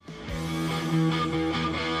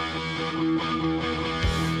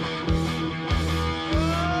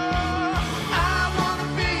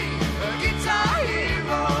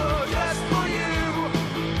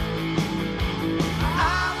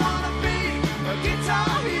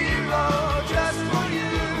Guitar Hero just for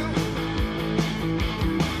you.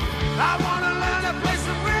 I wanna learn to play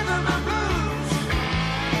some rhythm and blues.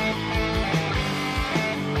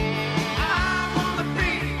 I wanna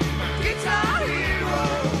be a guitar hero.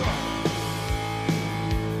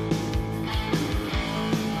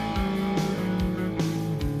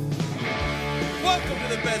 Welcome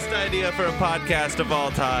to the best idea for a podcast of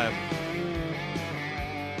all time.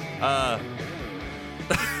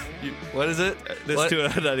 What is it? This What?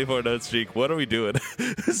 294 note streak. What are we doing?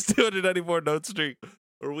 This 294 note streak,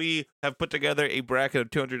 where we have put together a bracket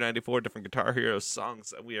of 294 different Guitar Hero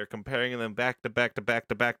songs, and we are comparing them back to back to back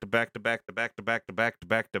to back to back to back to back to back to back to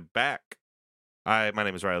back to back. My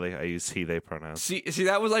name is Riley. I use he, they pronouns. See,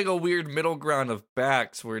 that was like a weird middle ground of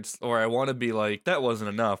backs where it's, or I want to be like, that wasn't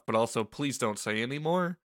enough, but also please don't say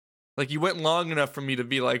anymore. Like you went long enough for me to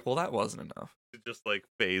be like, well, that wasn't enough. To just like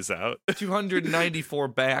phase out. 294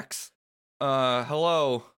 backs.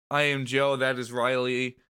 Hello, I am Joe. That is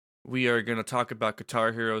Riley. We are gonna talk about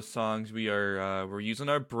Guitar Hero songs. We're using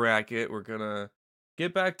our bracket. We're gonna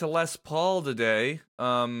get back to Les Paul today.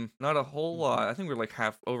 Not a whole lot. I think we're like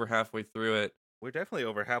halfway through it. We're definitely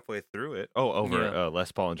over halfway through it. Oh, over Yeah.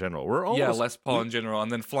 Les Paul in general. We're almost. Yeah, Les Paul in general,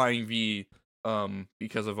 and then Flying V,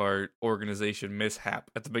 because of our organization mishap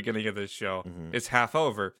at the beginning of this show, Mhm. it's half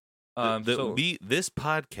over. This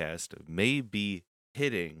podcast may be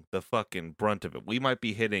hitting the fucking brunt of it. We might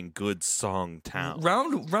be hitting good song town.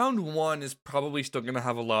 round one is probably still gonna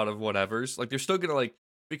have a lot of whatevers. Like they're still gonna like,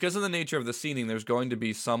 because of the nature of the seating, there's going to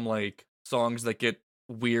be some like songs that get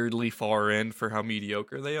weirdly far in for how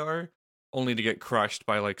mediocre they are, only to get crushed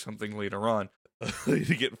by like something later on. To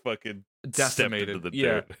get fucking Decimated. stepped into the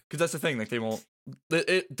Yeah, dirt. because that's the thing. Like they won't.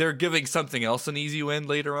 They're giving something else an easy win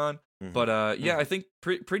later on. Mhm. But yeah, I think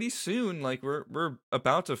pretty soon, like we're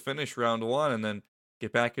about to finish round one and then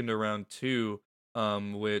get back into round two.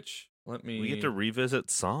 Which let me. We get to revisit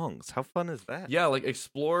songs. How fun is that? Yeah, like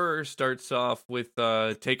Explorer starts off with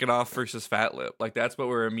Take It Off versus Fat Lip. Like that's what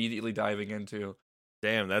we're immediately diving into.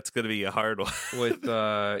 Damn, that's gonna be a hard one. With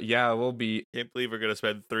yeah, we'll be Can't believe we're gonna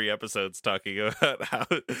spend 3 episodes talking about how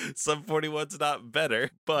Sum 41's not better,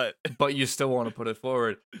 but but you still want to put it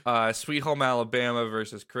forward. Sweet Home Alabama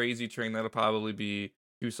versus Crazy Train. That'll probably be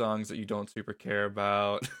two songs that you don't super care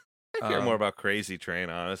about. I care more about Crazy Train,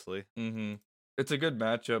 honestly. Mm-hmm. It's a good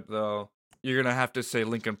matchup, though. You're gonna have to say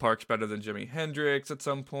Linkin Park's better than Jimi Hendrix at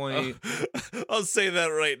some point. I'll say that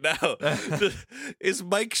right now. Is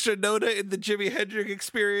Mike Shinoda in the Jimi Hendrix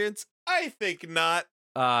Experience? I think not.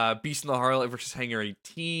 Beast and the Harlot versus Hangar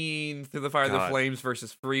 18. Through the Fire of the God. Flames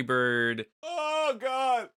versus Freebird. Oh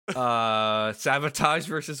God. Sabotage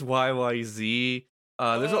versus YYZ.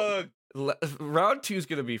 Round two is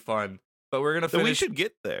gonna be fun, but we're gonna So finish. we should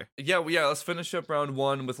get there. Yeah. Let's finish up round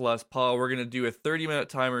one with Les Paul. We're gonna do a 30-minute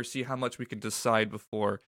timer, see how much we can decide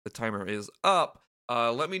before the timer is up.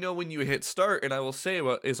 Let me know when you hit start, and I will say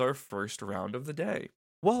what is our first round of the day.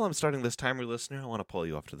 While I'm starting this timer, listener, I want to pull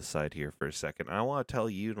you off to the side here for a second. And I want to tell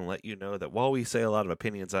you and let you know that while we say a lot of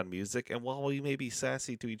opinions on music, and while we may be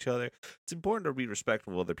sassy to each other, it's important to be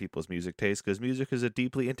respectful of other people's music taste, because music is a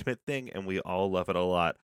deeply intimate thing, and we all love it a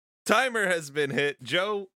lot. Timer has been hit.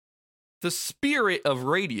 Joe. The Spirit of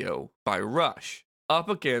Radio by Rush up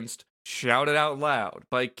against Shout It Out Loud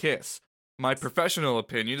by Kiss. My professional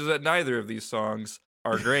opinion is that neither of these songs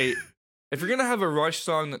are great. If you're gonna have a Rush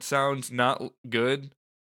song that sounds not good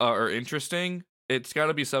or interesting, it's got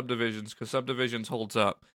to be Subdivisions, because Subdivisions holds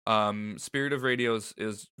up. Spirit of Radio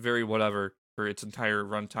is very whatever for its entire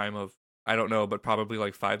runtime of, I don't know, but probably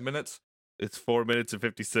like 5 minutes. It's 4 minutes and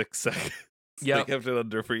 56 seconds. Yep. They kept it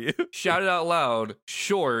under for you. Shout It Out Loud,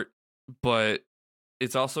 short, but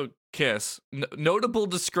it's also Kiss. Notable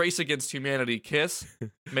disgrace against humanity. Kiss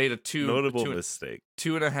made a Notable mistake.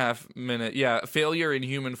 2.5 minute. Yeah, failure in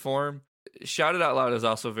human form. Shout It Out Loud is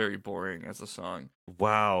also very boring as a song.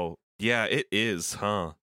 Wow. Yeah, it is,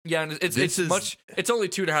 huh? Yeah, and it's only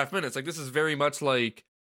 2.5 minutes. Like this is very much like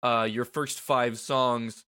your first 5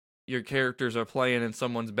 songs. Your characters are playing in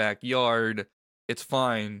someone's backyard. It's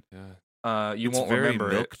fine. Yeah. You It's won't very remember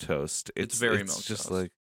milk it. toast. It's very it's milk just toast.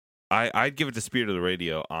 like I'd give it to Spirit of the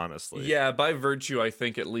Radio, honestly. Yeah, by virtue, I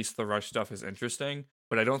think at least the Rush stuff is interesting,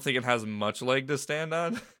 but I don't think it has much leg to stand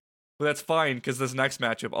on. But that's fine, because this next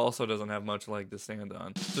matchup also doesn't have much leg to stand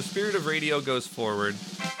on. The Spirit of Radio goes forward.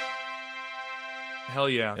 Hell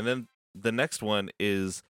yeah. And then the next one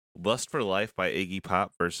is Lust for Life by Iggy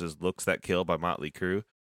Pop versus Looks That Kill by Motley Crue.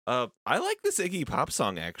 I like this Iggy Pop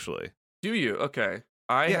song, actually. Do you? Okay.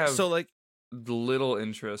 I have so like little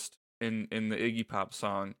interest in the Iggy Pop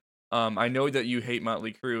song. I know that you hate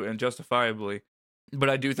Motley Crue, and justifiably. But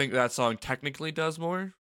I do think that song technically does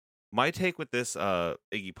more. My take with this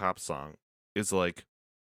Iggy Pop song is like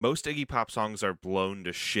most Iggy Pop songs are blown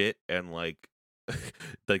to shit and like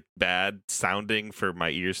like bad sounding for my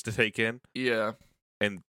ears to take in. Yeah.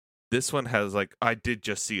 And this one has like I did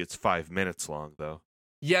just see it's 5 minutes long though.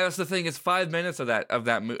 Yeah, that's the thing. It's 5 minutes of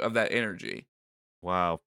that energy.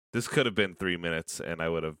 Wow. This could have been 3 minutes and I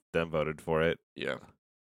would have then voted for it. Yeah.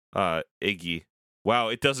 Iggy. Wow,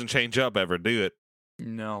 it doesn't change up ever, do it?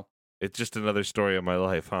 No. It's just another story of my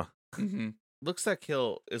life, huh? hmm Looks That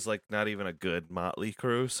Kill is like not even a good Motley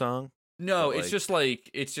Crue song. No, But,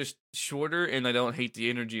 it's just shorter, and I don't hate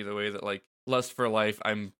the energy the way that like Lust for Life.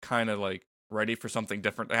 I'm kind of like ready for something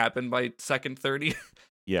different to happen by second 30.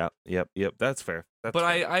 Yeah, yep. That's fair. That's But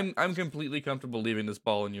fair. I'm completely comfortable leaving this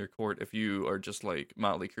ball in your court if you are just like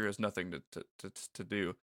Motley Crue has nothing to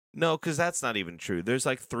do. No, because that's not even true. There's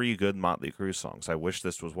like 3 good Motley Crue songs. I wish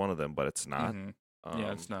this was one of them, but it's not. Mhm.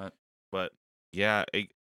 Yeah, it's not. But yeah,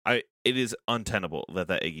 it is untenable that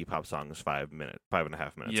Iggy Pop song is 5.5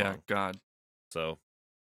 minutes Yeah, long. God. So,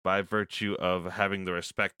 by virtue of having the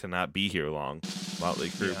respect to not be here long, Motley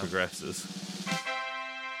Crue Yeah. progresses.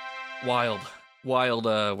 Wild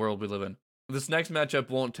world we live in. This next matchup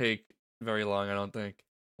won't take very long, I don't think.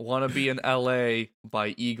 Wanna Be in LA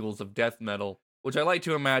by Eagles of Death Metal, which I like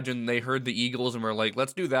to imagine they heard the Eagles and were like,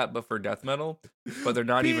 let's do that, but for death metal. But they're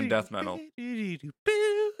not even death metal.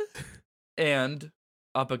 And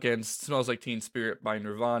up against Smells Like Teen Spirit by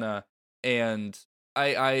Nirvana. And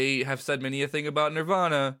I have said many a thing about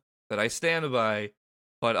Nirvana that I stand by,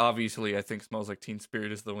 but obviously I think Smells Like Teen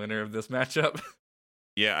Spirit is the winner of this matchup.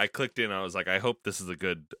 Yeah, I clicked in. I was like, I hope this is a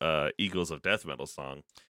good Eagles of Death Metal song.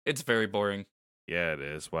 It's very boring. Yeah, it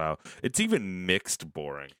is. Wow. It's even mixed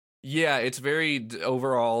boring. Yeah, it's very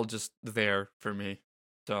overall just there for me.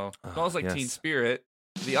 So, Smells Like Teen yes. Spirit,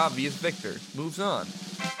 the obvious victor, moves on.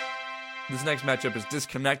 This next matchup is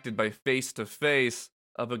Disconnected by Face to Face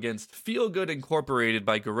up against Feel Good Incorporated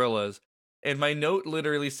by Gorillaz. And my note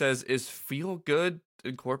literally says, is Feel Good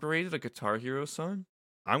Incorporated a Guitar Hero song?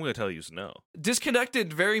 I'm going to tell you is no.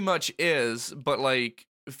 Disconnected very much is, but like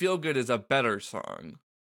Feel Good is a better song.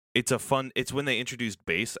 It's when they introduced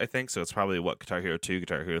bass, I think. So it's probably what, Guitar Hero 2,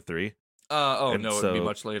 Guitar Hero 3? And No, it'd be so-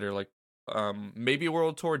 much later. Like, maybe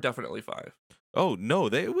World Tour, definitely 5. Oh, no,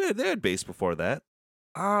 they had bass before that.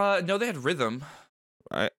 No, they had rhythm.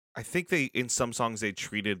 I think in some songs they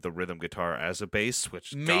treated the rhythm guitar as a bass,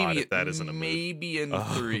 which God, Maybe if that isn't a move. maybe in Oh.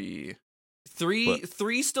 3.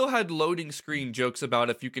 Three still had loading screen jokes about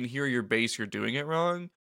if you can hear your bass, you're doing it wrong.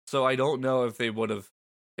 So I don't know if they would have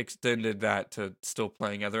extended that to still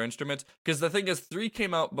playing other instruments. Because the thing is, 3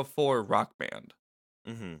 came out before Rock Band.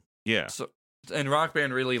 Mm-hmm. Yeah. So and Rock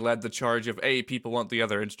Band really led the charge of, hey, people want the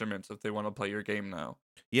other instruments if they want to play your game now.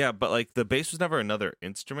 Yeah, but like the bass was never another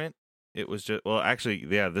instrument. It was just, well, actually,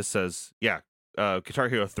 yeah, this says, Guitar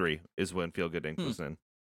Hero 3 is when Feel Good Inc. was in.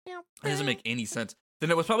 It doesn't make any sense. Then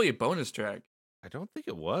it was probably a bonus track. I don't think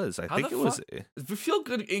it was. I How think the it was. Feel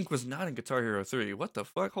Good Inc. was not in Guitar Hero 3. What the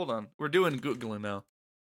fuck? Hold on. We're doing Googling now.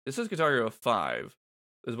 This is Guitar Hero 5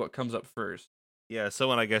 is what comes up first. Yeah,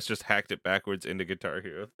 someone, I guess, just hacked it backwards into Guitar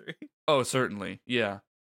Hero 3. Oh, certainly. Yeah.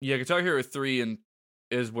 Yeah, Guitar Hero 3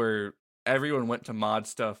 is where everyone went to mod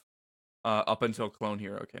stuff up until Clone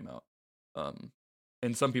Hero came out.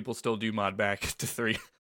 And some people still do mod back to 3.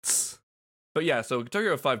 But yeah, so Guitar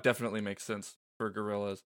Hero 5 definitely makes sense for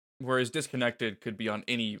Gorillaz. Whereas Disconnected could be on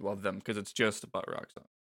any of them because it's just about rock songs.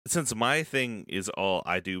 Since my thing is all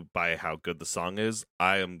I do by how good the song is,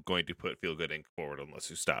 I am going to put Feel Good Inc. forward unless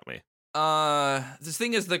you stop me. This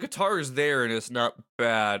thing is the guitar is there and it's not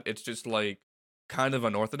bad. It's just like kind of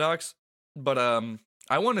unorthodox. But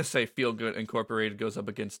I want to say Feel Good Incorporated goes up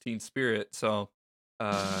against Teen Spirit, so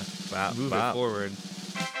move it forward.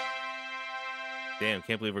 Damn,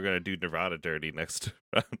 can't believe we're gonna do Nirvana dirty next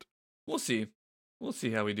round. We'll see. We'll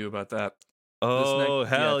see how we do about that. Oh,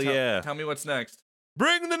 hell yeah. Tell me what's next.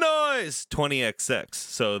 Bring the Noise 20XX.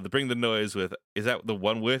 So the Bring the Noise with, is that the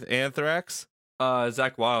one with Anthrax?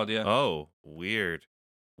 Zach Wild, yeah. Oh, weird.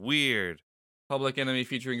 Public Enemy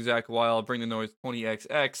featuring Zach Wild, Bring the Noise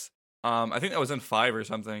 20XX. I think that was in 5 or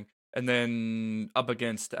something. And then up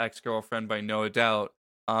against Ex-Girlfriend by No Doubt.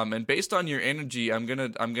 And based on your energy, I'm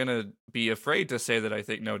gonna be afraid to say that I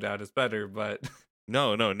think No Doubt is better, but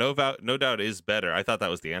No Doubt is better. I thought that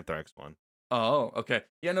was the Anthrax one. oh, okay.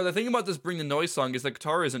 Yeah, no, the thing about this Bring the Noise song is the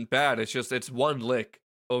guitar isn't bad. It's just it's one lick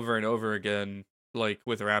over and over again, like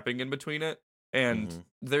with rapping in between it. And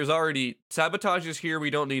there's already Sabotage is here. We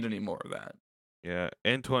don't need any more of that. Yeah,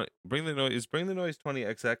 and Bring the Noise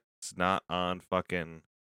 20XX not on fucking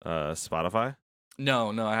Spotify?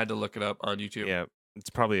 No, I had to look it up on YouTube. Yeah, It's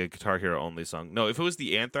probably a Guitar Hero only song. No, if it was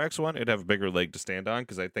the Anthrax one, it'd have a bigger leg to stand on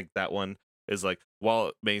because I think that one is like, while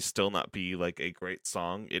it may still not be like a great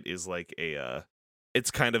song, it is like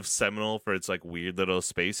it's kind of seminal for its like weird little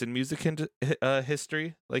space in music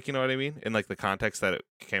history. Like, you know what I mean? In like the context that it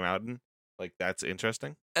came out in. Like, that's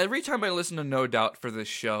interesting. Every time I listen to No Doubt for this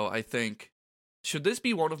show, I think, should this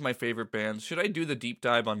be one of my favorite bands? Should I do the deep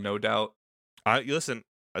dive on No Doubt? Listen,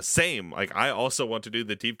 same. Like, I also want to do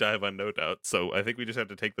the deep dive on No Doubt, so I think we just have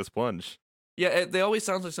to take this plunge. Yeah, they always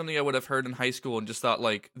sound like something I would have heard in high school and just thought,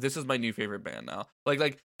 like, this is my new favorite band now.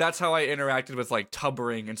 Like that's how I interacted with, like,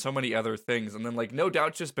 Tubbering and so many other things. And then, like, No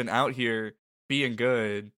Doubt's just been out here being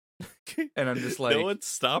good. And I'm just like... No one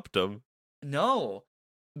stopped them. No.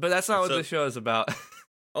 But that's not what the show is about.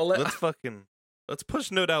 Let's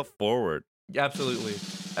push No Doubt forward. Absolutely.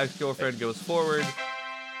 Ex-Girlfriend goes forward.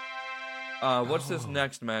 What's this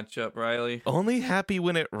next matchup, Riley? Only Happy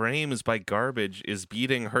When It Rains by Garbage is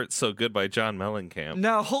beating Hurt So Good by John Mellencamp.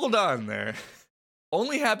 Now, hold on there.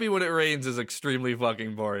 Only Happy When It Rains is extremely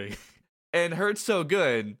fucking boring. And Hurt So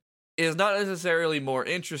Good is not necessarily more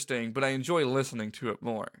interesting, but I enjoy listening to it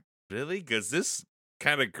more. Really? Because this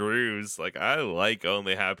kind of grooves. Like, I like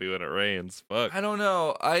Only Happy When It Rains. Fuck. I don't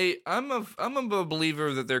know. I'm a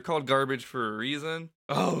believer that they're called Garbage for a reason.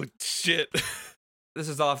 Oh, shit. This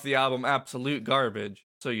is off the album Absolute Garbage,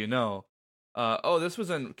 so you know. This was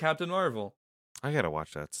in Captain Marvel. I gotta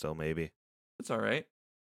watch that still, maybe. It's all right.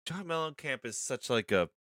 John Mellencamp is such like a...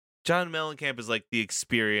 John Mellencamp is like the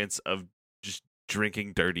experience of just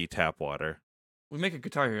drinking dirty tap water. We make a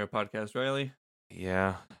Guitar Hero podcast, Riley.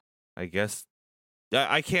 Yeah, I guess.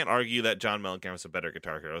 I can't argue that John Mellencamp is a better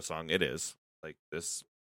Guitar Hero song. It is. Like, this...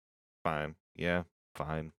 Fine. Yeah,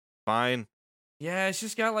 fine. Fine. Yeah, it's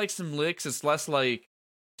just got like some licks. It's less like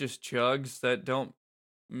just chugs that don't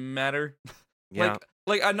matter. Yeah.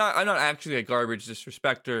 like I'm not actually a Garbage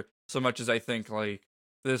disrespecter so much as I think like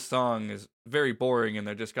this song is very boring in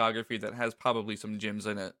their discography that has probably some gems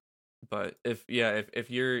in it. But if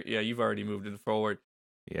you've already moved it forward.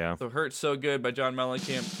 Yeah. So Hurt So Good by John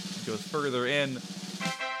Mellencamp goes further in.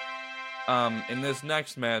 In this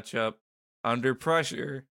next matchup, Under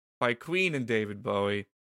Pressure by Queen and David Bowie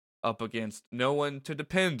up against No One to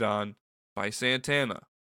Depend On by Santana.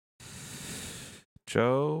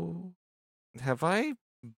 Joe, have I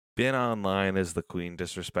been online as the Queen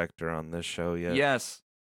disrespecter on this show yet? Yes.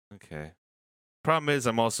 Okay. Problem is,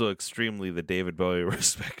 I'm also extremely the David Bowie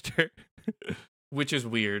respecter. Which is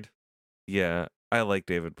weird. Yeah, I like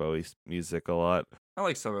David Bowie's music a lot. I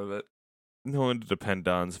like some of it. No One to Depend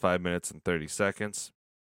On's 5 minutes and 30 seconds.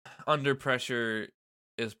 Under Pressure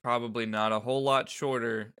is probably not a whole lot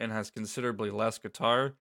shorter and has considerably less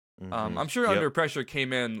guitar. Mm-hmm. I'm sure Under Pressure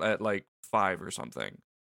came in at like 5 or something.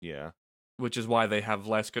 Yeah. Which is why they have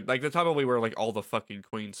less good. Like, that's probably where like all the fucking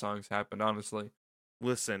Queen songs happened, honestly.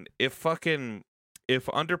 Listen, if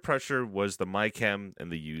Under Pressure was the My Chem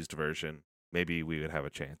and the used version, maybe we would have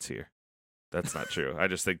a chance here. That's not true. I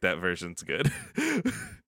just think that version's good.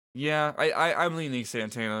 Yeah, I'm leaning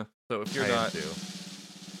Santana. So if you're not, too.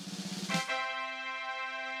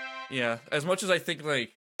 Yeah, as much as I think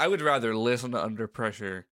like I would rather listen to Under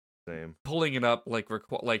Pressure. Same. Pulling it up like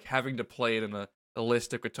like having to play it in a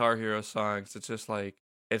list of Guitar Hero songs. It's just like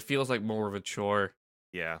it feels like more of a chore.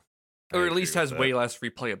 Yeah. Or at least has way less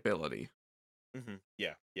replayability. Mm-hmm.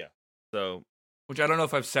 Yeah. So, which I don't know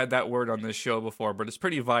if I've said that word on this show before, but it's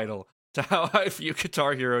pretty vital to how I view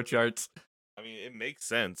Guitar Hero charts. I mean, it makes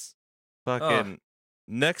sense. Fucking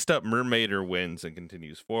next up, Mermaider wins and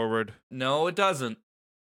continues forward. No, it doesn't.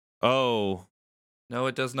 Oh. No,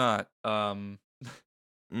 it does not.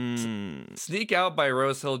 Sneak Out by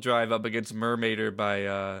Rose Hill Drive up against Mermaider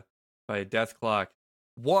by Death Clock.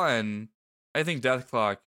 One, I think Death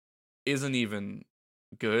Clock isn't even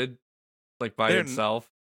good, like by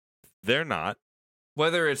itself. They're not.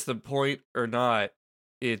 Whether it's the point or not,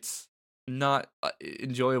 it's not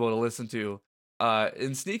enjoyable to listen to.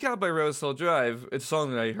 And Sneak Out by Rose Hill Drive, it's a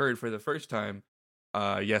song that I heard for the first time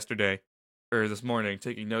yesterday or this morning,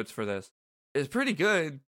 taking notes for this. It's pretty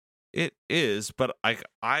good. It is, but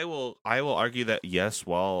I will argue that yes,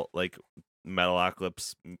 while like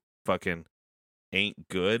Metalocalypse fucking ain't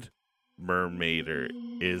good, Mermaider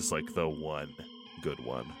is like the one good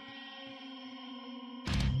one.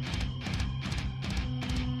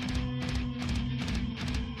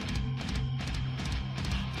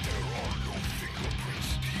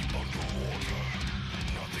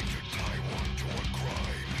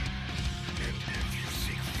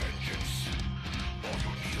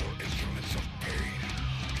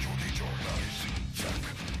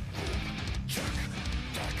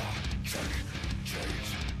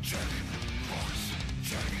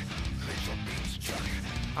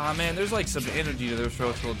 Ah man, there's like some energy to this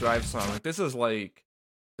Roseville Drive song. Like this is like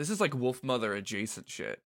Wolf Mother adjacent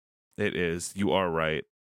shit. It is. You are right.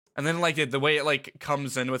 And then like the way it like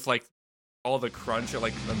comes in with like all the crunch at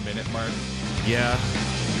like the minute mark. Yeah.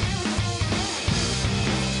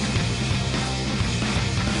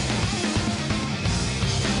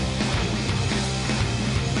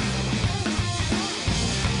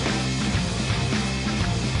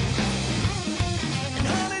 And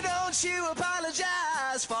honey, don't you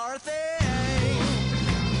apologize for a thing.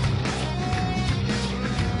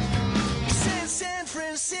 Since San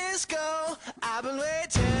Francisco, I've been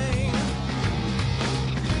waiting.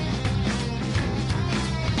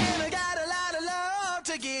 And I got a lot of love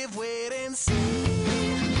to give, wait and see.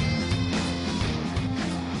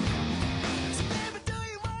 So baby, do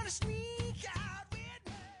you wanna sneak out with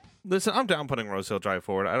me? Listen, I'm down putting Rose Hill Drive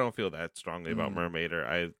forward. I don't feel that strongly about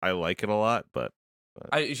Mermaider. I like it a lot, but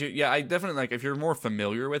I definitely like if you're more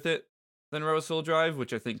familiar with it than Rose Hill Drive,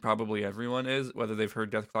 which I think probably everyone is, whether they've heard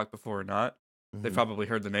Death Clock before or not. They've probably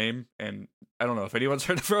heard the name, and I don't know if anyone's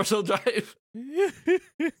heard of Rose Hill Drive.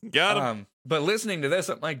 got him. But listening to this,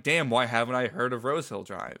 I'm like, damn, why haven't I heard of Rose Hill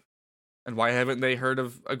Drive? And why haven't they heard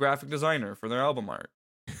of a graphic designer for their album art?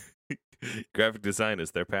 Graphic design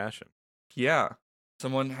is their passion. Yeah.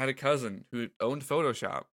 Someone had a cousin who owned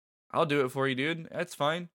Photoshop. I'll do it for you, dude. That's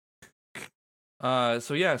fine. So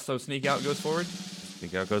Sneak Out goes forward.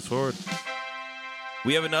 Sneak Out goes forward.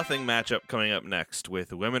 We have a nothing matchup coming up next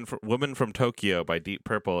with Woman from Tokyo by Deep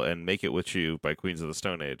Purple and Make It With You by Queens of the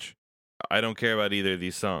Stone Age. I don't care about either of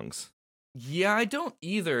these songs. Yeah, I don't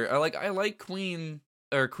either. I like Queens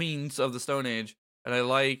of the Stone Age, and I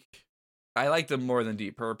like them more than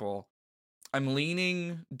Deep Purple. I'm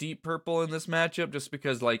leaning Deep Purple in this matchup just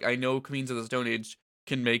because like I know Queens of the Stone Age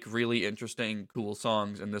can make really interesting, cool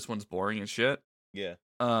songs, and this one's boring as shit. Yeah.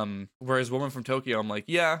 Whereas Woman from Tokyo, I'm like,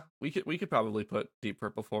 yeah, we could probably put Deep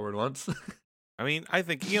Purple forward once. I mean, I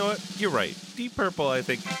think, you know what? You're right. Deep Purple, I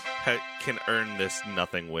think, can earn this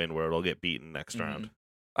nothing win where it'll get beaten next round.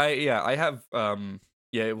 I have,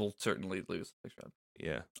 it will certainly lose next round.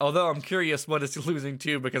 Yeah. Although I'm curious what it's losing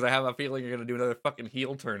to because I have a feeling you're going to do another fucking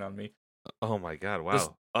heel turn on me. Oh my god,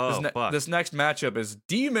 wow. This next matchup is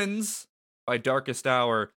Demons by Darkest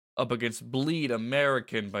Hour up against Bleed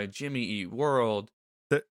American by Jimmy Eat World.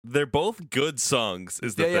 They're both good songs,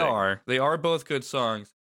 is the thing. They are both good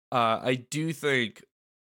songs. I do think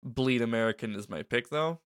Bleed American is my pick,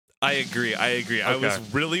 though. I agree. Okay. I was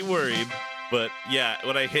really worried, but yeah,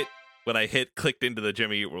 when I clicked into the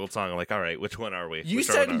Jimmy Eat World song, I'm like, all right, which one are we? You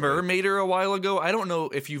said Mermaider a while ago. I don't know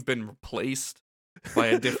if you've been replaced by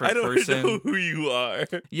a different person. I don't know who you are.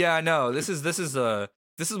 Yeah, no. This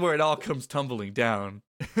is where it all comes tumbling down.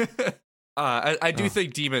 I do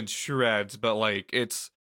think Demon shreds, but like it's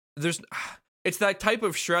that type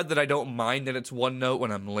of shred that I don't mind that it's one note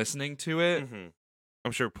when I'm listening to it. Mm-hmm.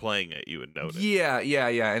 I'm sure playing it you would notice. Yeah,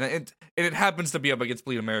 and it happens to be up against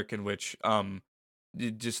Bleed American, which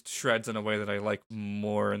it just shreds in a way that I like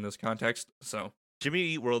more in this context. So Jimmy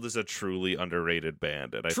Eat World is a truly underrated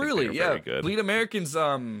band, and I think they're yeah, very good. Bleed American's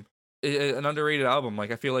an underrated album.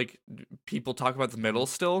 Like I feel like people talk about the middle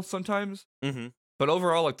still sometimes, but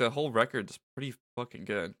overall, like the whole record's pretty fucking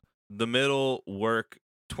good. The middle, Work,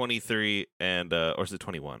 23, and or is it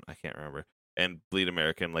 21? I can't remember. And Bleed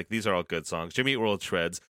American, like these are all good songs. Jimmy Eat World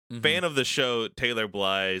shreds. Fan of the show, Taylor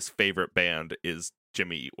Bly's favorite band is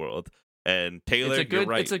Jimmy Eat World, and Taylor, you're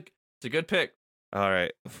right. It's a good pick. All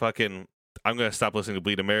right, I'm gonna stop listening to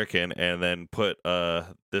Bleed American and then put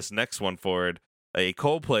this next one forward, a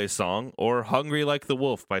Coldplay song or Hungry Like the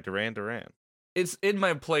Wolf by Duran Duran. It's in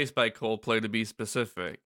my place by Coldplay to be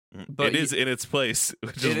specific. But it is in its place,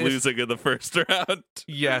 which is losing in the first round.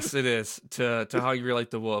 Yes, it is to Hungry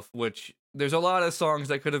Like the Wolf, which there's a lot of songs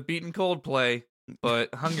that could have beaten Coldplay,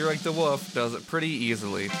 but Hungry Like the Wolf does it pretty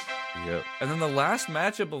easily. Yep. And then the last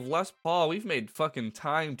matchup of Les Paul, we've made fucking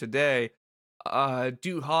time today.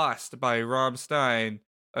 Du Hast by Rob Stein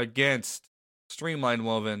against Streamline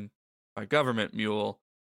Woven by Government Mule.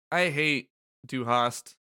 I hate Du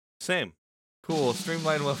Hast. Same. Cool.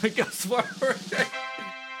 Streamline Woven goes forward.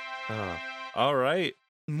 All right.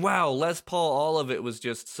 Wow, Les Paul, all of it was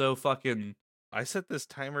just so fucking... I set this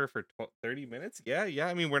timer for 30 minutes? Yeah.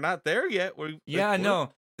 I mean, we're not there yet.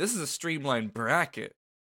 No. This is a streamlined bracket.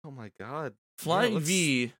 Oh my god. Flying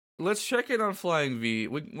V. Let's check in on Flying V.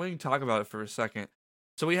 We can talk about it for a second.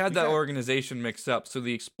 So we had that organization mixed up. So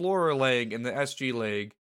the Explorer leg and the SG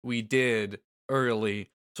leg we did early.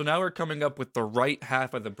 So now we're coming up with the right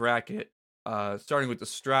half of the bracket. Starting with the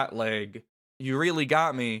Strat leg. You Really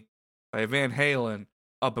Got Me by Van Halen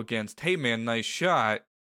up against Hey Man, Nice Shot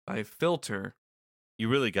by Filter. You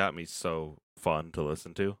really got me so fun to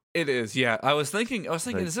listen to. It is, yeah. I was thinking,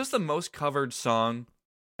 Like- is this the most covered song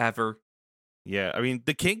ever? Yeah, I mean,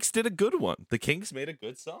 the Kinks did a good one. The Kinks made a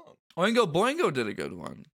good song. Oingo Boingo did a good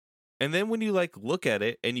one. And then when you like look at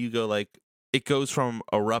it and you go like, it goes from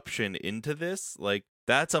Eruption into this, like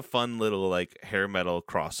that's a fun little like hair metal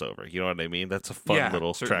crossover. You know what I mean? That's a fun Yeah,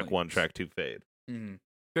 little certainly. track 1, track 2 fade. Mhm.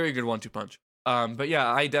 Very good 1-2 punch. But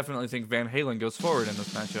yeah, I definitely think Van Halen goes forward in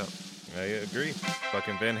this matchup. I agree.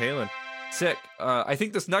 Fucking Van Halen. Sick. I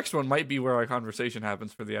think this next one might be where our conversation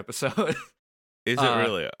happens for the episode. Is it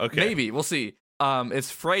really? Okay. Maybe. We'll see.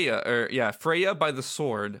 It's Freya by The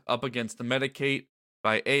Sword up against the Medicate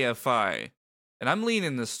by AFI. And I'm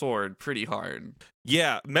leaning the Sword pretty hard.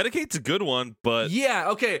 Yeah, Medicate's a good one, but Yeah,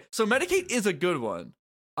 okay. So Medicate is a good one.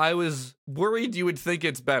 I was worried you would think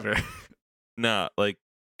it's better. nah, like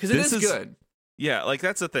Because it This is is- good. yeah, like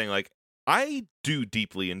that's the thing. Like I do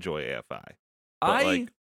deeply enjoy AFI. But, I like-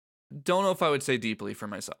 don't know if I would say deeply for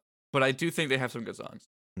myself, but I do think they have some good songs.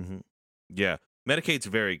 Yeah, Medicate's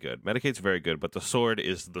very good. Medicate's very good, but the Sword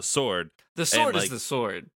is the Sword. The Sword is like- the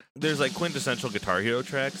Sword. There's like quintessential Guitar Hero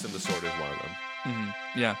tracks, and the Sword is one of them.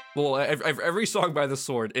 Yeah. Well, every song by The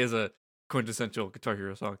Sword is a quintessential Guitar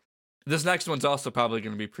Hero song. This next one's also probably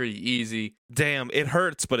going to be pretty easy. Damn, it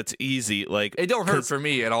hurts, but it's easy. Like It don't hurt 'cause for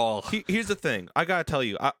me at all. Here's the thing. I gotta tell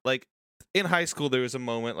you, like in high school, there was a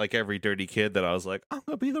moment, like every dirty kid, that I was like, I'm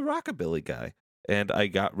gonna be the rockabilly guy, and I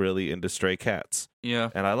got really into Stray Cats, Yeah.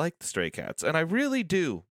 and I like the Stray Cats, and I really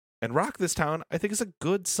do. And Rock This Town, I think, is a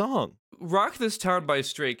good song. Rock This Town by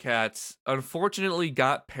Stray Cats unfortunately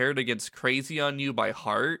got paired against Crazy on You by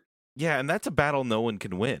Heart. Yeah, and that's a battle no one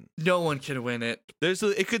can win. No one can win it.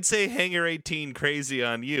 It could say Hangar 18 Crazy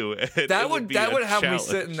on You. and That it would be that a would have challenge. me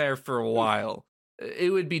sitting there for a while.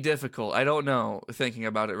 It would be difficult. I don't know, thinking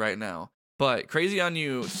about it right now. But Crazy on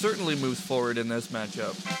You certainly moves forward in this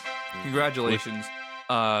matchup. Congratulations.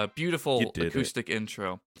 Beautiful You did it. acoustic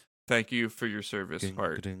intro. Thank you for your service,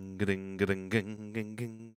 Heart. Thank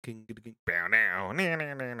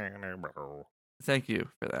you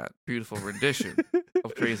for that beautiful rendition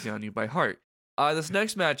of Crazy on You by Heart. This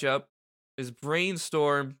next matchup is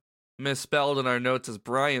Brainstorm, misspelled in our notes as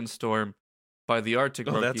Brian Storm, by the Arctic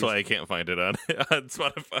Oh, Monkeys. that's why I can't find it on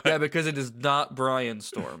Spotify. Yeah, because it is not Brian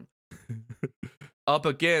Storm. Up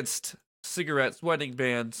against Cigarettes Wedding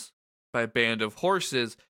Bands by Band of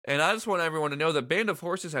Horses. And I just want everyone to know that Band of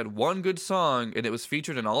Horses had one good song, and it was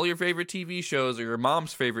featured in all your favorite TV shows or your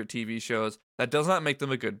mom's favorite TV shows. That does not make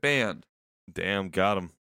them a good band. Damn, got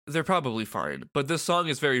him. They're probably fine, but this song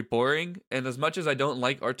is very boring. And as much as I don't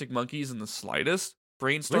like Arctic Monkeys in the slightest,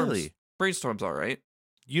 Brainstorm's all right.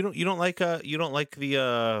 You don't like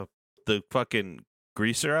the fucking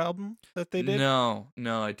Greaser album that they did? No,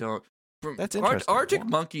 I don't. That's interesting. Arctic Why?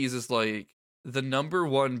 Monkeys is like the number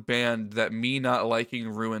one band that me not liking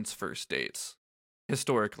ruins first dates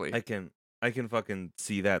historically. I can fucking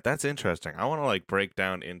see that. That's interesting. I want to like break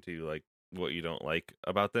down into like what you don't like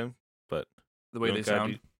about them, but the way you they don't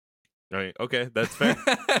gotta sound. right? Okay, that's fair.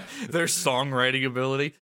 Their songwriting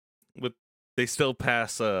ability. They still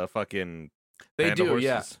pass fucking. They Band of do,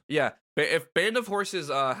 yeah. Horses. Yeah. If Band of Horses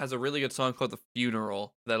has a really good song called The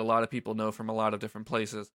Funeral that a lot of people know from a lot of different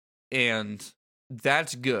places. And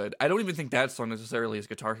that's good. I don't even think that song necessarily is a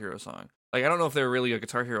Guitar Hero song. Like, I don't know if they're really a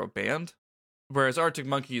Guitar Hero band. Whereas Arctic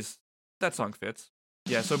Monkeys, that song fits.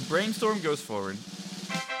 Yeah, so Brainstorm goes forward.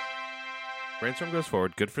 Brainstorm goes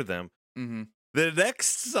forward. Good for them. Mm-hmm. The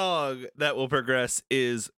next song that will progress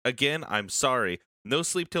is, again, I'm sorry, No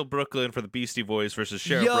Sleep Till Brooklyn for the Beastie Boys versus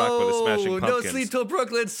Sheriff Rock by the Smashing Pumpkins. No Sleep Till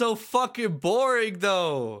Brooklyn's so fucking boring,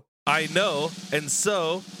 though. I know, and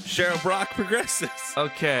so Sheriff Rock progresses.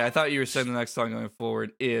 Okay, I thought you were saying the next song going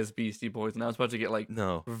forward is Beastie Boys, and I was about to get, like,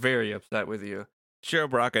 No. very upset with you.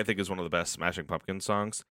 Sheriff Rock, I think, is one of the best Smashing Pumpkins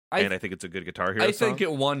songs, and I think it's a good Guitar Hero I song. think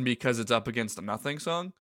it won because it's up against a Nothing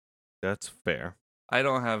song. That's fair. I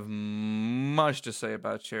don't have much to say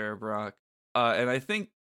about Sheriff Rock. And I think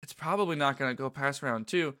it's probably not going to go past round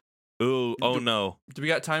 2. Ooh, oh Do- no. Do we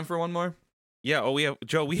got time for one more? Yeah, we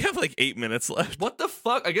have like 8 minutes left. What the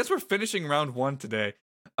fuck? I guess we're finishing round 1 today.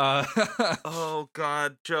 Oh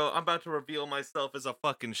god, Joe, I'm about to reveal myself as a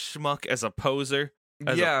fucking schmuck, as a poser,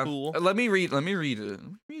 as yeah. a fool. Let me read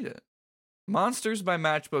it. Monsters by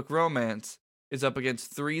Matchbook Romance is up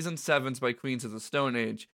against 3s and 7s by Queens of the Stone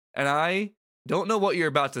Age. And I don't know what you're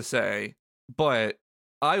about to say, but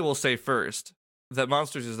I will say first that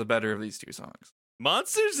Monsters is the better of these two songs.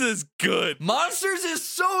 Monsters is good. Monsters is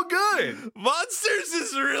so good. Monsters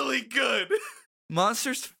is really good.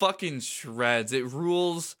 Monsters fucking shreds. It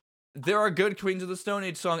rules there are good Queens of the Stone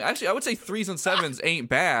Age songs. Actually, I would say 3s and 7s ain't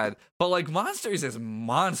bad, but like Monsters is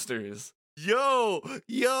Monsters. Yo,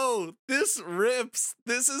 this rips.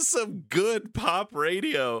 This is some good pop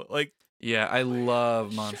radio. Like, Yeah, I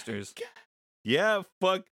love Monsters. yeah,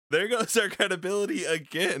 fuck. There goes our credibility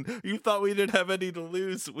again. You thought we didn't have any to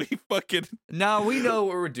lose. We fucking Now we know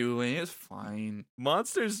what we're doing. It's fine.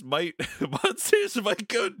 monsters might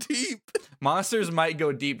go deep. Monsters might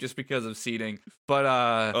go deep just because of seating, but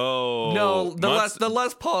Oh no, the Monst-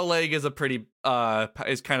 Les Paul leg is a pretty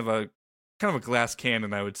is kind of a glass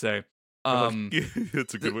cannon, I would say.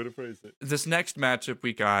 That's a good way to phrase it. This next matchup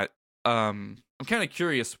we got, I'm kind of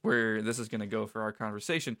curious where this is going to go for our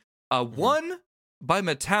conversation. One by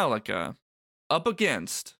Metallica up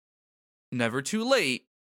against Never Too Late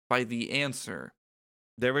by The Answer.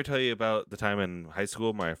 Did I ever tell you about the time in high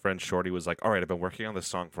school my friend Shorty was like, all right, I've been working on this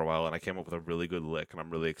song for a while and I came up with a really good lick and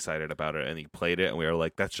I'm really excited about it, and he played it and we were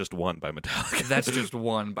like, that's just one by Metallica. That's just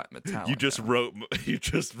one by Metallica. You just wrote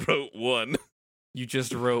one. You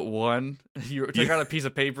just wrote one. You took out a piece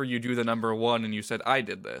of paper, you do the number one, and you said, I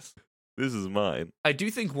did this. This is mine. I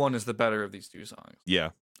do think one is the better of these two songs. Yeah.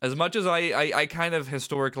 As much as I kind of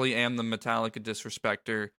historically am the Metallica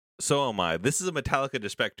disrespecter. So am I. This is a Metallica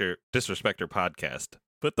disrespecter podcast.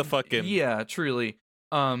 Put the fucking Yeah, truly.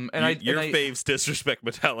 Your faves disrespect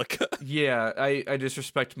Metallica. Yeah, I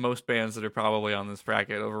disrespect most bands that are probably on this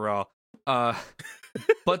bracket overall.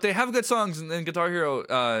 But they have good songs, and Guitar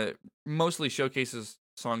Hero mostly showcases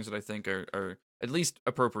songs that I think are at least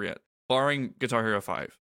appropriate, barring Guitar Hero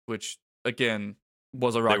 5, which again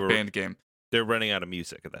was a rock band game. They're running out of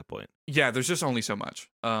music at that point. Yeah, there's just only so much.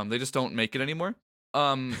 They just don't make it anymore.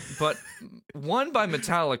 But one by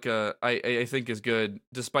Metallica, I think is good,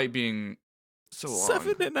 despite being so long.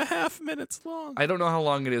 7.5 minutes long. I don't know how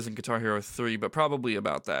long it is in Guitar Hero 3, but probably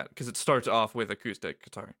about that, because it starts off with acoustic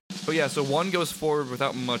guitar. But yeah, so one goes forward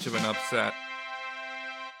without much of an upset.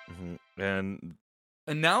 And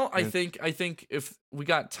now I think if we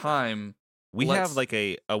got time, we have like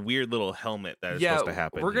a weird little helmet that is supposed to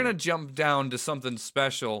happen. We're gonna jump down to something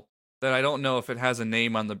special that I don't know if it has a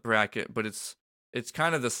name on the bracket, but it's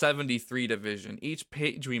kind of the 73 division. Each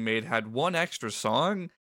page we made had one extra song,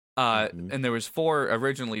 and there was 4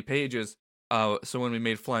 originally pages. So when we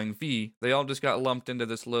made Flying V, they all just got lumped into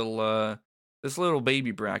this little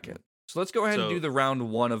baby bracket. So let's go ahead and do the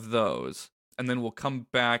round 1 of those, and then we'll come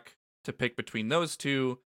back to pick between those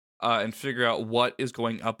two and figure out what is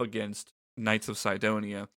going up against Knights of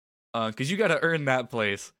Sidonia, because you got to earn that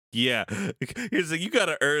place. Yeah, you got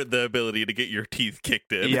to earn the ability to get your teeth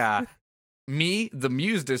kicked in. Yeah. Me, the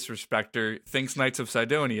Muse disrespecter, thinks Knights of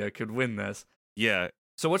Sidonia could win this. Yeah.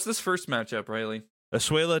 So what's this first matchup, Riley?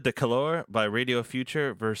 Escuela de Calor by Radio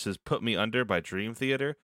Future versus Put Me Under by Dream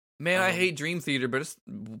Theater. Man, I hate Dream Theater, but it's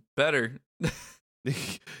better.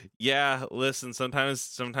 Yeah, listen,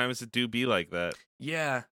 sometimes it do be like that.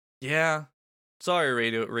 Yeah. Sorry,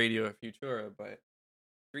 Radio Futura, but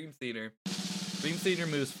Dream Theater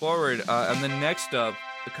moves forward, and then next up,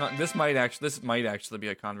 this might actually be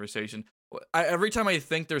a conversation. Every time I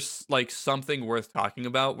think there's like something worth talking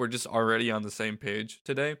about, we're just already on the same page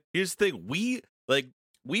today. Here's the thing: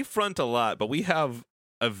 we front a lot, but we have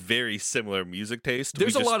a very similar music taste.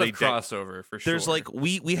 There's a lot of crossover for sure. There's like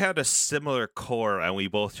we had a similar core, and we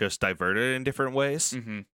both just diverted in different ways.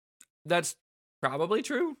 Mm-hmm. That's probably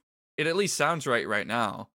true. It at least sounds right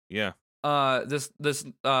now. Yeah. This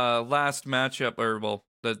last matchup,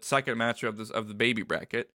 the second matchup of the baby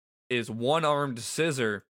bracket is One Armed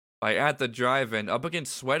Scissor by At the Drive-In up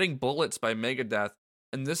against Sweating Bullets by Megadeth,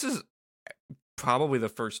 and this is probably the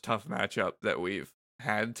first tough matchup that we've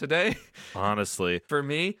had today. Honestly, for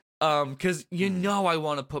me, because I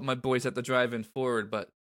want to put my boys At the Drive-In forward, but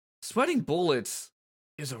Sweating Bullets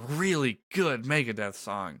is a really good Megadeth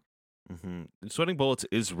song. Mm-hmm. Sweating Bullets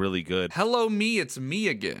is really good. Hello, me, it's me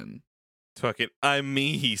again. Fuck it, I'm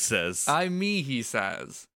me, he says. I'm me, he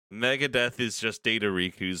says. Megadeth is just Data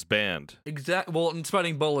Riku's band. Well, and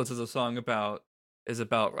Sweating Bullets is a song about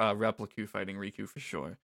Repliku fighting Riku for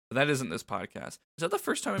sure. But that isn't this podcast. Is that the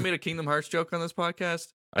first time I made a Kingdom Hearts joke on this podcast?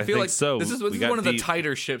 I feel think like so. This is one of the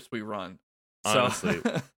tighter ships we run. Honestly.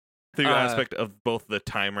 So, through the aspect of both the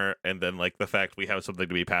timer and then like the fact we have something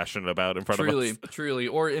to be passionate about in front of us. Truly.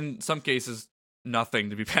 Or in some cases, nothing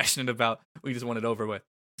to be passionate about. We just want it over with.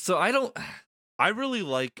 So I really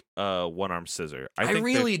like One Armed Scissor. I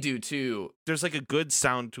really do too. There's like a good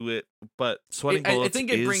sound to it, but Sweating Bullets I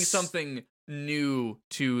think it brings something new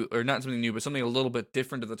to, or not something new, but something a little bit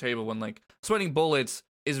different to the table when like Sweating Bullets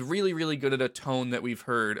is really, really good at a tone that we've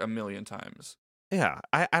heard a million times. Yeah,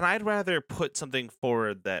 I'd rather put something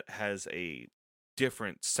forward that has a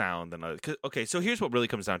different sound than other. Okay, so here's what really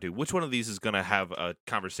comes down to: which one of these is going to have a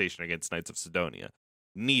conversation against Knights of Sidonia?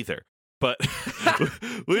 Neither. But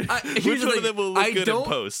which one of them will look good in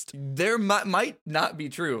post? There might not be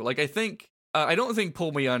true. Like, I don't think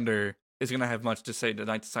Pull Me Under is going to have much to say to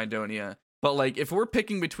Knights of Sidonia. But, like, if we're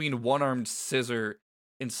picking between One Armed Scissor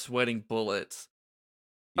and Sweating Bullets.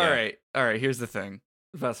 Yeah. All right, here's the thing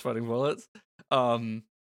about Sweating Bullets. I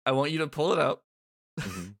want you to pull it up.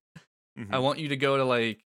 I want you to go to,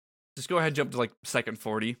 like, just go ahead and jump to, like, second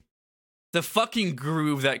 40. The fucking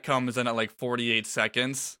groove that comes in at, like, 48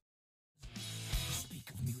 seconds. Speak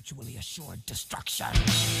of mutually assured destruction.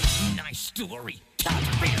 Nice story.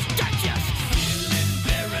 Counterfeit digest. Feeling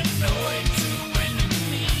paranoid to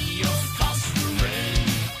enemy or fostering.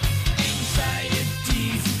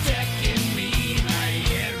 Anxiety's attacking me. My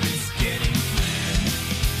hair is getting thin.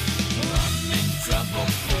 I'm in trouble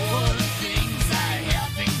for the things I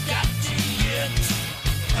haven't got to yet.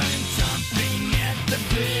 I'm jumping at the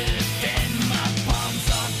bit and my palms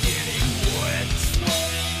are getting wet.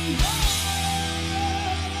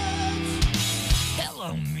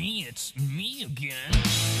 Hello, me, it's me again.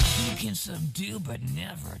 You can subdue but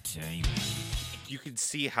never tame. You can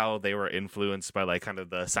see how they were influenced by like kind of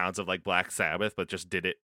the sounds of like Black Sabbath, but just did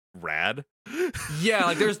it rad. Yeah,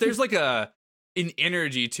 like there's like an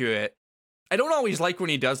energy to it. I don't always like when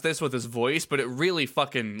he does this with his voice, but it really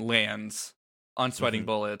fucking lands on Sweating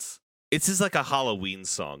Bullets. It's just like a Halloween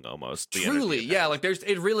song almost. the energy Truly, it yeah, has. like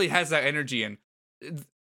it really has that energy, and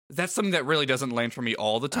that's something that really doesn't land for me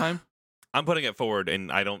all the time. I'm putting it forward, and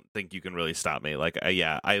I don't think you can really stop me. Like,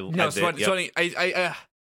 Sweating.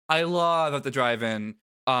 I love at the drive-in,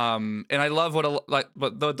 and I love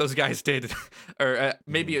what those guys did, or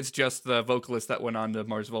maybe it's just the vocalist that went on to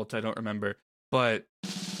Mars Volta. I don't remember, but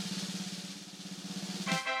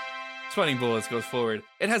Sweating Bullets goes forward.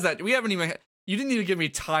 It has that. You didn't even give me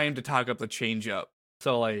time to talk up the change up.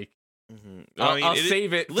 So like, I'll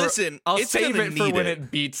save it. I'll save it for when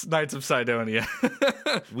it beats Knights of Sidonia.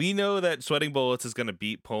 We know that Sweating Bullets is going to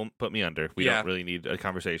beat Put Me Under. We don't really need a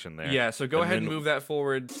conversation there. Yeah, so go ahead and move that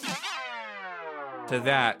forward to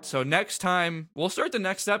that. So next time, we'll start the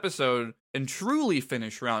next episode and truly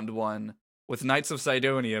finish round 1 with Knights of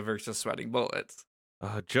Sidonia versus Sweating Bullets.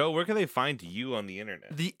 Joe, where can they find you on the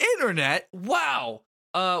internet? The internet? Wow.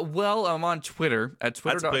 Well, I'm on Twitter at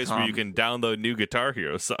twitter.com. That's a place where you can download new Guitar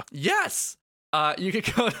Hero songs. Yes. You can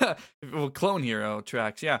go to Clone Hero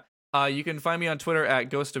tracks. Yeah. You can find me on Twitter at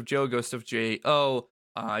Ghost of Joe, Ghost of J-O.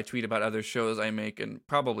 I tweet about other shows I make and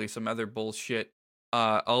probably some other bullshit.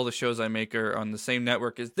 All the shows I make are on the same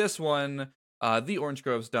network as this one,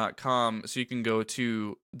 theorangegroves.com. So you can go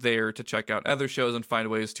to there to check out other shows and find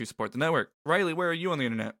ways to support the network. Riley, where are you on the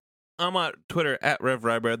internet? I'm on Twitter at Rev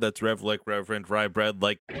Rybread. That's Rev like Reverend, Rybread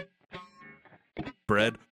like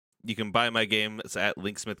bread. You can buy my games at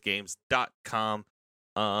linksmithgames.com.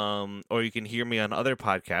 Or you can hear me on other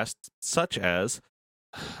podcasts, such as,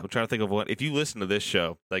 I'm trying to think of one. If you listen to this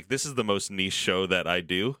show, like, this is the most niche show that I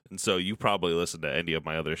do, and so you probably listen to any of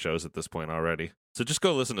my other shows at this point already. So just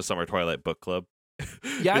go listen to Summer Twilight Book Club.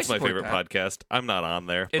 Yeah, it's my favorite podcast. I'm not on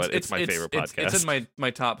there, but it's my favorite podcast. It's in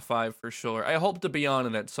my top 5 for sure. I hope to be on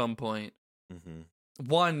it at some point.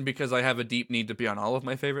 One, because I have a deep need to be on all of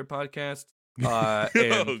my favorite podcasts.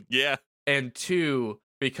 Yeah. And 2,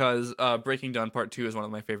 because Breaking Dawn Part 2 is one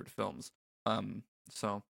of my favorite films.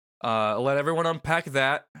 So I'll let everyone unpack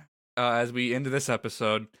that as we end this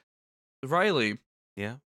episode. Riley.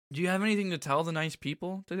 Yeah? Do you have anything to tell the nice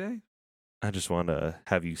people today? I just want to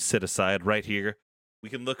have you sit aside right here. We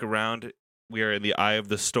can look around. We are in the eye of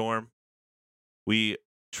the storm. The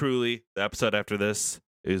episode after this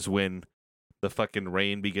is when the fucking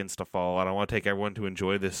rain begins to fall. And I want to take everyone to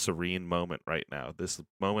enjoy this serene moment right now. This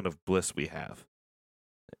moment of bliss we have.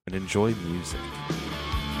 And enjoy music.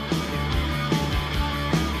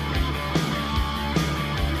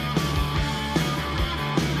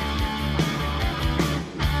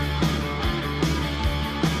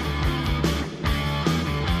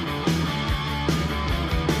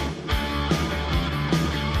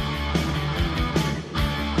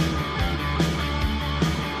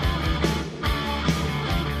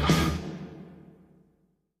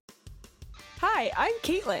 Hi, I'm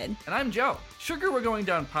Caitlin. And I'm Joe. Sugar We're Going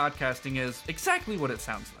Down podcasting is exactly what it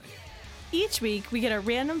sounds like. Each week, we get a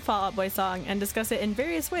random Fall Out Boy song and discuss it in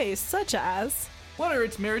various ways, such as... What are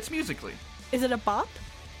its merits musically? Is it a bop?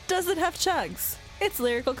 Does it have chugs? Its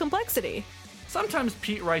lyrical complexity. Sometimes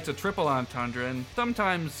Pete writes a triple entendre, and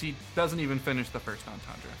sometimes he doesn't even finish the first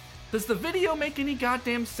entendre. Does the video make any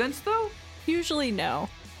goddamn sense, though? Usually no.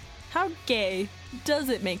 How gay does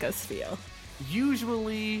it make us feel?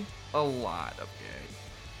 usually a lot of gay.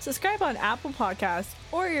 Subscribe on Apple Podcasts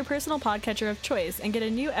or your personal podcatcher of choice and get a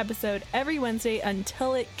new episode every Wednesday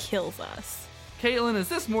until it kills us. Caitlin, is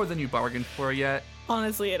this more than you bargained for yet?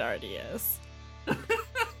 Honestly, it already is.